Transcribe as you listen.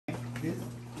This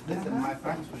is my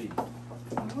factory.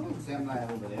 Same like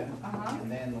over there.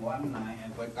 And then one night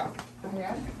I wake up.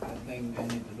 Yeah. I think I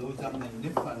need to do something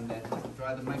different than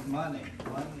try to make money.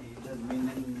 Money doesn't mean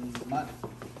money.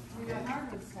 You don't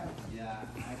harvest stuff. Yeah,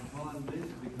 I want this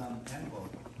to become temple.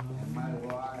 And my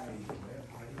wife is very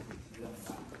crazy. She doesn't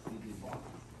like city box.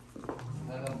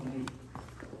 That don't need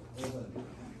over.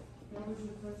 What was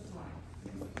your first wife?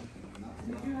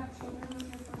 Did you have children with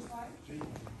your first wife? Three.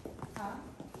 Huh?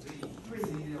 Three.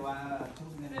 See the one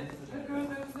took me The yesterday. girl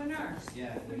that was the nurse?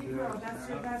 Yeah, the The girl. girl,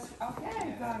 that's,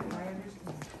 okay, got it, I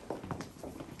understand.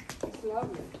 It's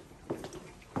lovely.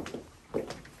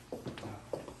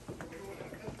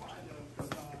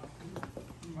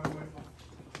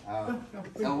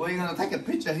 So we're gonna take a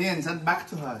picture here and send back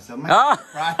to her. So make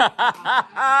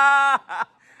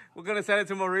We're gonna send it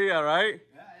to Maria, right?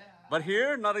 Yeah. But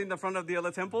here, not in the front of the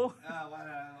other temple. Over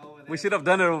there. We should have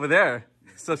done it over there,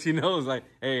 so she knows. Like,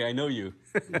 hey, I know you.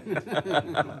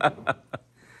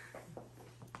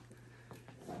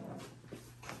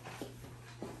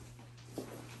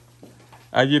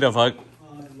 A Di Đà Phật.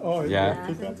 Dạ.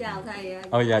 Xin chào thầy.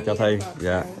 Dạ chào thầy.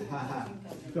 Dạ.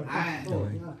 Hi.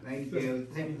 Thank you.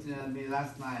 Thank me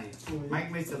last night.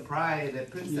 Make me surprised the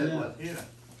princess was here.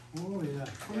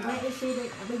 Thầy thấy cái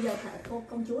bây giờ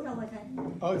công chúa đâu rồi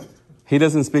thầy? He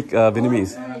doesn't speak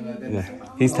Vietnamese. Yeah.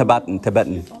 He's Tibetan.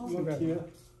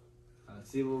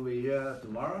 She will be here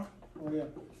tomorrow. Oh yeah,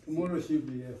 tomorrow she'll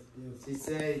be yes. She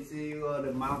said she will go to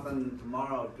the mountain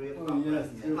tomorrow. 3 o'clock. yes.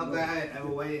 Up there, I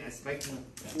will wait. Expect her.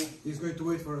 He's going to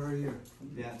wait for her here.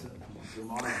 Yeah,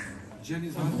 tomorrow. Jen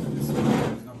is not this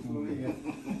is not moving.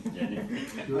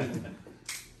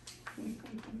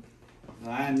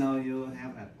 I know you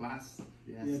have a class.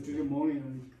 Yes. Yeah, today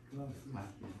morning class. Class,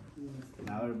 yeah. Yes,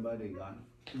 Now everybody gone.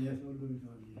 yes, all going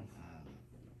on.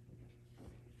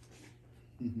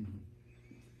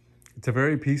 It's a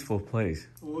very peaceful place.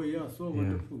 Oh yeah, so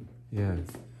wonderful. Yeah. Yes.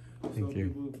 Thank so you.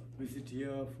 people visit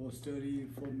here for study,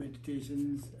 for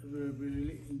meditations. We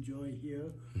really enjoy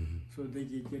here, so they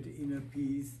can get inner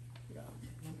peace. Yeah.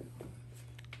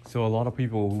 So a lot of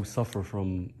people who suffer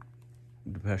from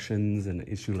depressions and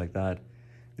issues like that,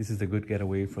 this is a good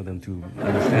getaway for them to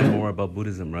understand more about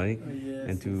Buddhism, right? Yes,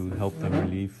 And to yes, help them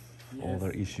relieve all Yes.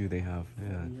 their issue they have.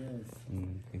 Yeah. Yes.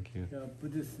 Thank you. Yeah,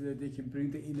 Buddhists they can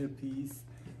bring the inner peace,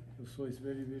 so it's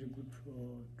very good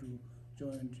to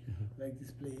join like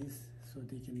this place, so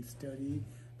they can study,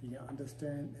 they can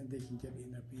understand, and they can get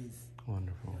inner peace.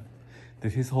 Wonderful.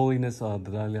 Did His Holiness the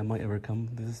Dalai Lama ever come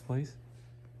to this place?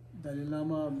 Dalai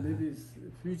Lama maybe is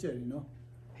future,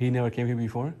 He never came here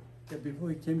before? Yeah, before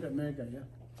he came to America, yeah.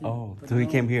 Oh, But so he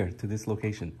now- came here to this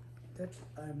location? That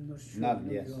I'm not sure. Not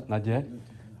yet. Not yet?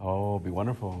 Oh, be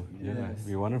wonderful. Yeah, Yes.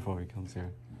 be wonderful if he comes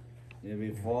here. Yeah,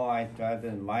 before I tried to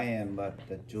invite him, but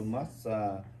too much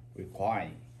require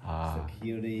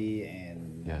security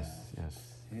and Yes.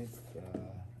 his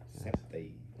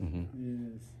safety.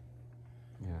 Yes.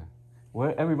 Yeah.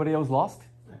 Where everybody else lost?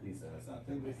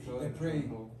 They're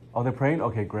praying. Oh, they're praying?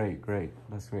 Okay, great.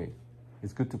 That's great.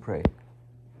 It's good to pray.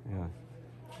 Yeah.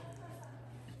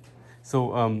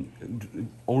 So,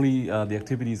 only the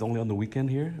activity is only on the weekend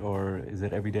here, or is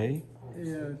it every day?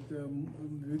 Yeah, the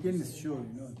weekend is sure,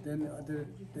 Then other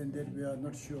than that, we are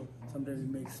not sure. Sometimes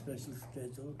we make special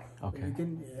schedule. Okay.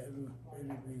 Weekend, every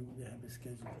week we have a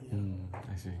schedule here.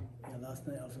 I see. Yeah, last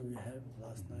night also we have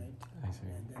last night. I see.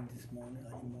 And then this morning,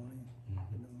 early morning.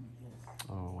 Yes.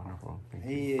 Oh, wonderful. Thank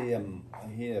you.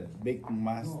 He a big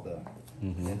master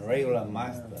and regular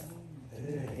master.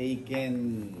 He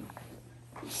can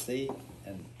see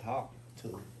and talk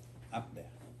to up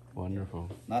there. Wonderful.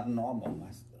 Not normal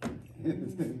master.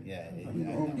 Yeah,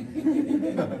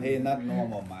 he not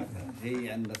normal master. He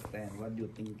understand what you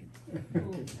thinking.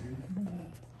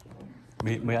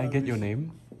 May I get your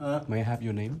name? May I have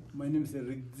your name? My name is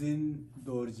Rigzin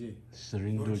Dorje.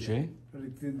 Serene Dorje.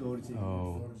 Rigzin Dorje.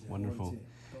 Oh, wonderful. Dorje.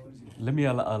 Let me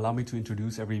allow me to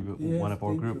introduce every Yes, one of our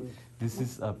thank group. you. This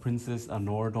is Princess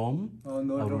Norodom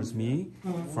Norodom. Rusmi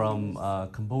from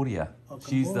Cambodia. Oh,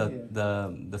 She's Cambodia.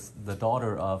 the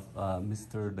daughter of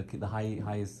the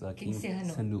highest King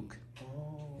Sihanouk.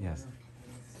 Oh, Yes.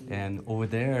 And over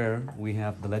there we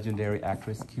have the legendary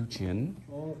actress Kieu.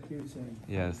 Oh, Kiet.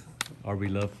 Yes, our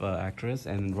beloved actress.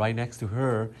 And right next to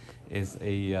her is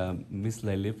a Miss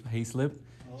Hayslip.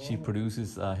 She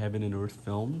produces Heaven and Earth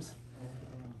films.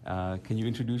 Can you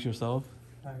introduce yourself?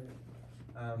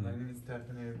 Hi, my name is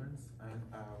Stephanie Evans. I'm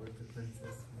with the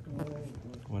princess.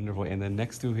 Wonderful. And then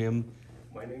next to him,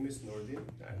 My name is Nordin.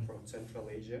 I'm from Central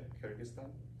Asia, Kyrgyzstan.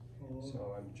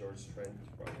 So I'm George Trent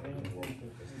from Vong.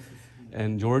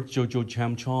 And George Jojo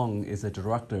Cham Chong is a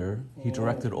director. He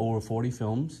directed over 40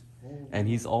 films, and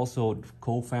he's also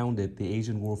co-founded the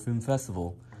Asian World Film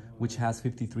Festival, which has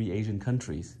 53 Asian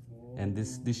countries. And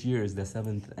this year is the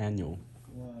 7th annual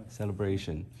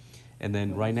celebration. And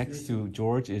then right next to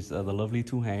George is the lovely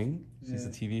Tu Hang. She's a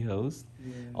TV host.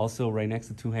 Also right next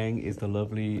to Tu Hang is the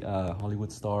lovely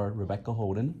Hollywood star Rebecca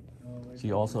Holden.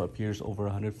 She also appears over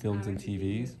 100 films and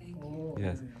TVs.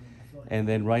 Yes. And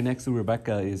then right next to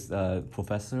Rebecca is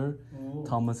Professor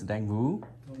Thomas Dang Vu.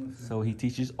 So he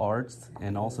teaches arts,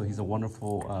 and also he's a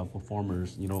wonderful performer,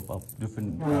 you know, of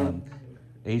different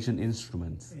Asian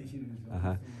instruments.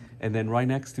 And then right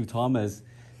next to Thomas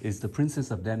is the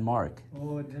Princess of Denmark.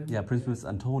 Yeah, Princess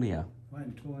Antonia.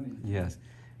 Yes.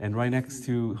 And right next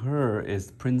to her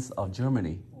is Prince of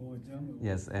Germany.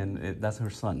 Yes, and that's her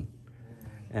son.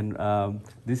 And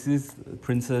this is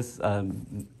Princess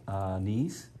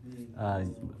niece,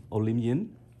 Olympian.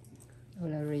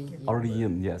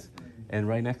 Olympian, yes. And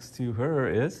right next to her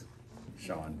is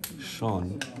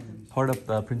Sean, part of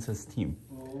the princess team.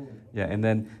 Yeah, and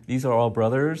then these are all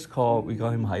brothers. We call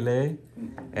him Haile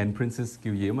and Princess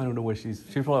Kieu. I don't know where she's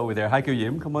probably over there. Hi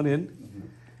Kieu, come on in.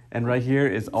 And right here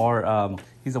is our.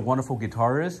 He's a wonderful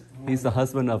guitarist. He's the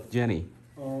husband of Jenny.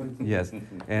 Yes,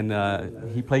 and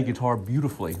he played guitar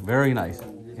beautifully, very nice.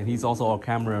 And he's also our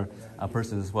camera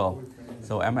person as well.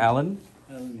 So I'm Alan,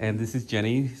 and this is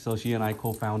Jenny. So she and I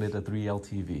co-founded a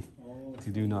 3LTV to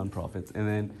do nonprofits. And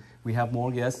then we have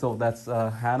more guests. So that's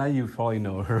Hannah. You probably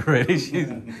know her already.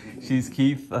 She's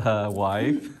Keith's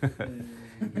wife.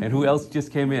 And who else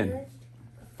just came in?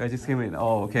 I just came in.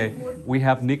 Oh, okay. We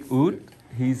have Nick Oud.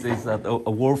 He's a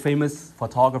world-famous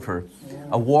photographer,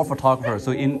 a war photographer.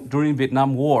 So during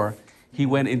Vietnam War, he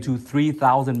went into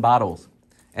 3,000 battles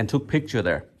and took picture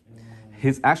there.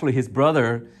 His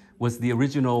brother was the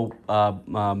original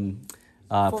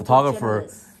photographer,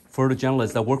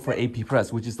 photojournalist that worked for AP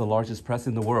Press, which is the largest press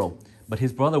in the world. But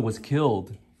his brother was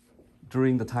killed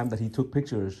during the time that he took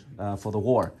pictures for the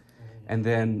war. And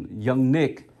then young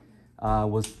Nick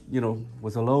was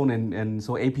alone, and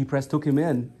so AP Press took him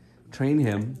in, trained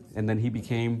him, and then he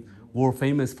became world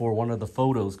famous for one of the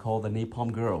photos called the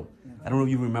Napalm Girl. I don't know if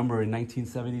you remember in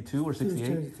 1972 or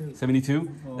 68? 72?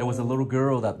 There was a little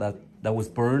girl that was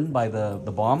burned by the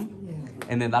bomb,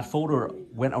 and then that photo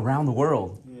went around the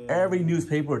world. Every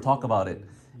newspaper talked about it,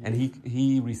 and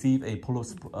he received a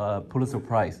Pulitzer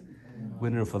Prize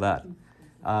winner for that.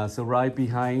 So right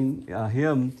behind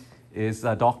him is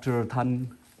Dr.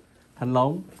 Thân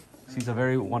Long. She's a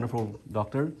very wonderful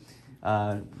doctor.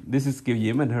 This is Kieu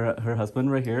Yim and her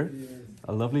husband right here,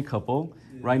 a lovely couple.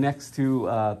 Right next to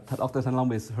Dr. Thân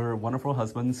Long is her wonderful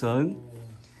husband, Son.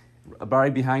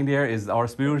 Right behind there is our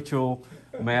spiritual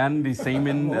man, the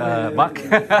Saman Buck.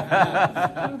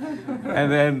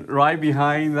 And then right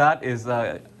behind that is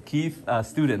Keith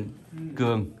student,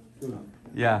 Cường.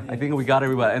 Yeah, I think we got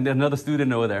everybody. And another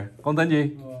student over there. Con tên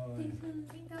gì?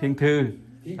 Thinh Thư.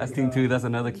 That's Thinh Thư. That's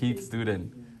another Keith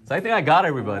student. So I think I got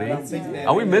everybody.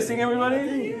 Are we missing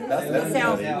everybody?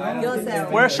 Yourself.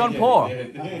 Where's Sean Paul?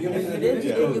 You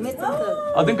missed something.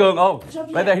 Oh, Tinh Cường. Oh,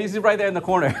 right there. He's right there in the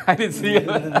corner. I didn't see him.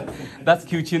 That's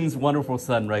Kieu Chin's wonderful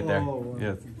son right there.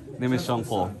 Yes. Name is Sean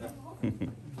Paul.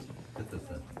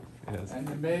 Yes. An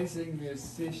amazing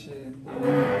musician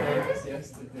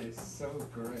yesterday. So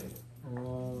great.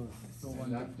 Oh, so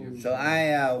wonderful. So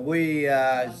we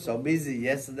so busy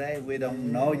yesterday. We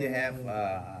don't know you have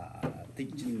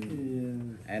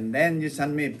teaching, and then you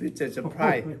send me a picture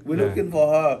surprise. We're looking for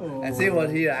her and she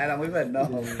was here. I don't even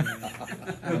know.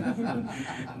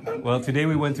 Well, today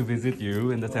we went to visit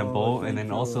you in the temple, and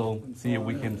then also see if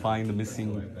we can find the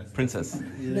missing princess. The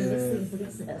missing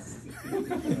princess.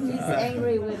 She's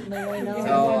angry with me right now.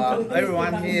 So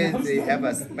everyone here, they have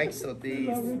a specialty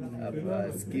of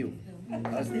skill,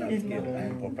 personal skill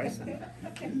and professional.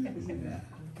 Yeah.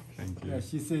 Thank you. Yeah,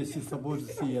 she said she's supposed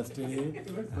to see yesterday,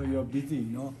 but you're busy,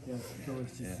 you know. Yes, so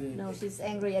she said. No, she's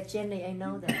angry at Jenny. I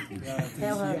know that. Yeah,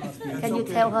 Tell her. she asked me, Can you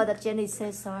tell her that Jenny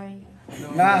says sorry?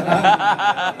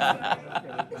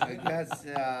 Because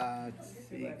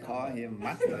she called him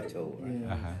master too.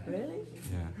 Yeah. Really?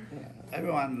 Yeah.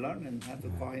 Everyone learning how to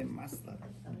call him master.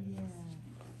 Oh, yeah.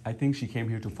 I think she came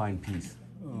here to find peace,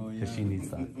 Oh, yeah. because she needs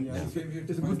that. Yeah, Yeah.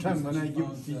 it's a good time when I give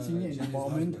teaching in the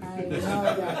moment. I know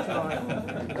that,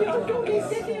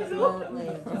 George.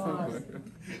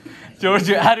 George,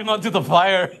 you're adding on to the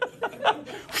fire.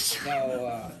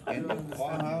 So can you call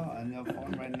her on your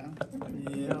phone right now?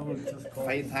 Yeah, I will just call.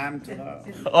 FaceTime to her.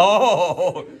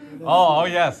 Oh,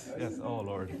 yes. Oh,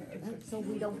 Lord. So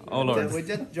we don't. Oh, Lord. We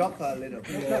just joke a little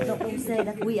bit. Don't say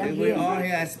that we are We here. all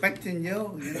here expecting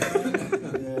you. You know,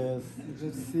 Yes,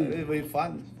 just see. it will be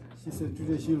fun. She said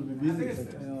today she will be busy, but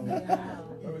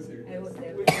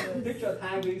Picture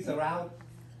Thai being surround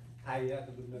Thai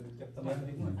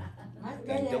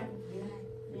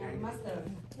Master.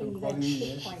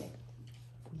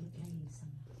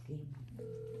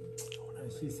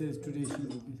 she says today she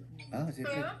will be. Oh, she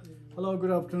said, Hello,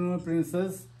 good afternoon,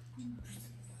 princess.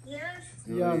 Yes.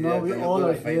 Yeah, now we all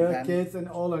are here. Kids and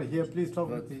all are here. Please talk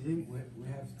with him. We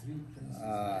have 3 princes.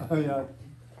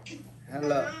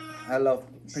 Yeah. hello,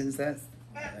 princess.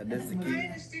 This is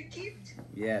Kiet. Mr. Kiet.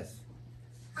 Yes.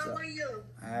 How are you?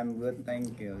 I'm good,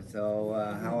 thank you. So,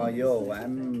 how are you?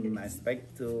 I'm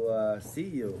expect to see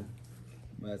you.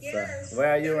 But Yes. where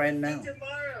are you right now?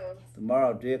 Tomorrow.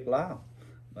 Tomorrow, 3 o'clock.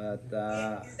 But Is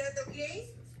that okay?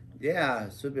 yeah,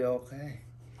 should be okay.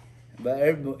 But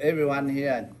everyone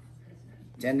here,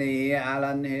 Jenny here,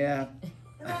 Alan here,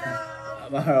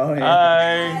 Maro here.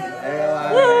 Hi.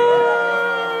 Everyone.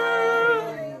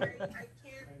 I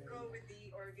can't go with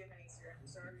the organizer. I'm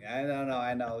sorry.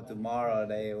 I know. Tomorrow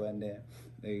when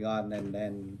they gone and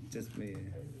then just me.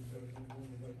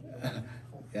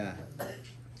 Yeah.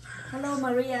 Hello,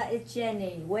 Maria. It's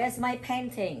Jenny. Where's my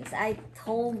paintings? I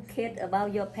told Kid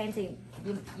about your painting.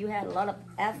 You had a lot of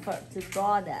effort to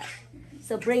draw that.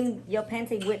 So bring your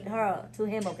painting with her to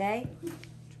him, okay?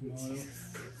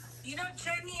 You know,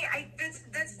 Jenny,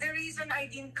 that's the reason I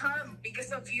didn't come,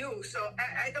 because of you. So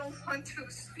I don't want to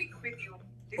speak with you.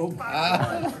 If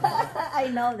possible. I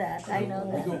know that.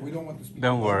 We don't want to speak.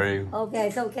 Don't worry. Okay,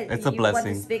 so It's a you want to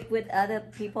blessing. speak with other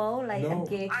people like No.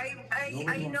 okay?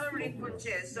 I know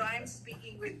Rinpoche, so I'm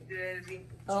speaking with Rinpoche.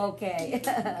 Okay.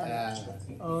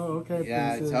 Oh, okay.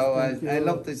 Yeah. princess, So thank I you.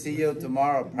 look to see you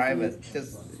tomorrow, private.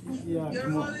 Just Yeah, Your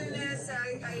tomorrow. Holiness, I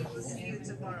will see you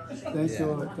tomorrow. Thank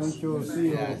you. See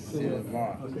you. yeah, see you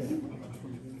tomorrow. Okay.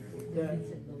 Yeah.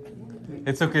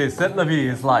 It's okay. C'est la vie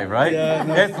is live, right? Yeah,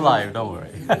 no. It's live. Don't worry.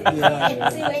 Yeah.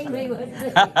 Still angry with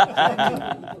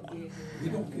We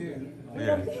don't care.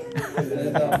 Yeah.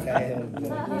 Okay.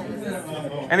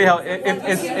 Anyhow,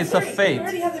 it's a fate.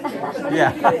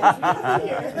 Yeah.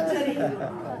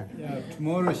 Yeah.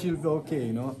 Tomorrow she'll be okay,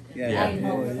 you know. Yeah. I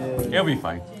know. Yeah. It'll be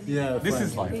fine. Yeah. This fine.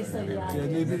 is life. Yeah,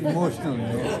 maybe emotional, you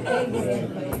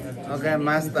know. Okay,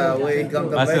 Master. We come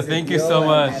to Master, visit thank you so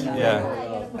much. and, Yeah.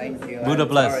 Thank you. Buddha I'm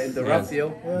bless. sorry to interrupt Yes. you.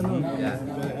 Yeah, no. Yeah.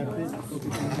 Very happy.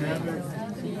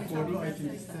 Photo I can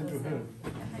send to her.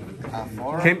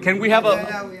 Can we have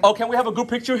a group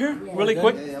picture here really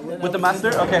quick with the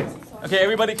master? Okay,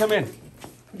 everybody come in.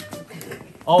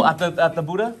 Oh, at the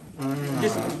Buddha?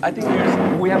 Just I think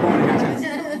we have over here too.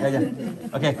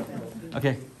 Yeah.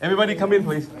 Okay. Everybody come in,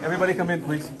 please.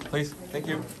 Please. Thank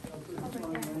you.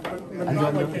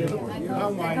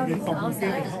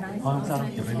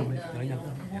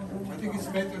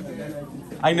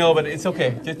 I know, but it's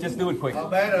okay. Just do it quick. I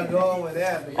better go over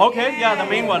there. Okay, yeah, the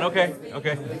main one. Okay.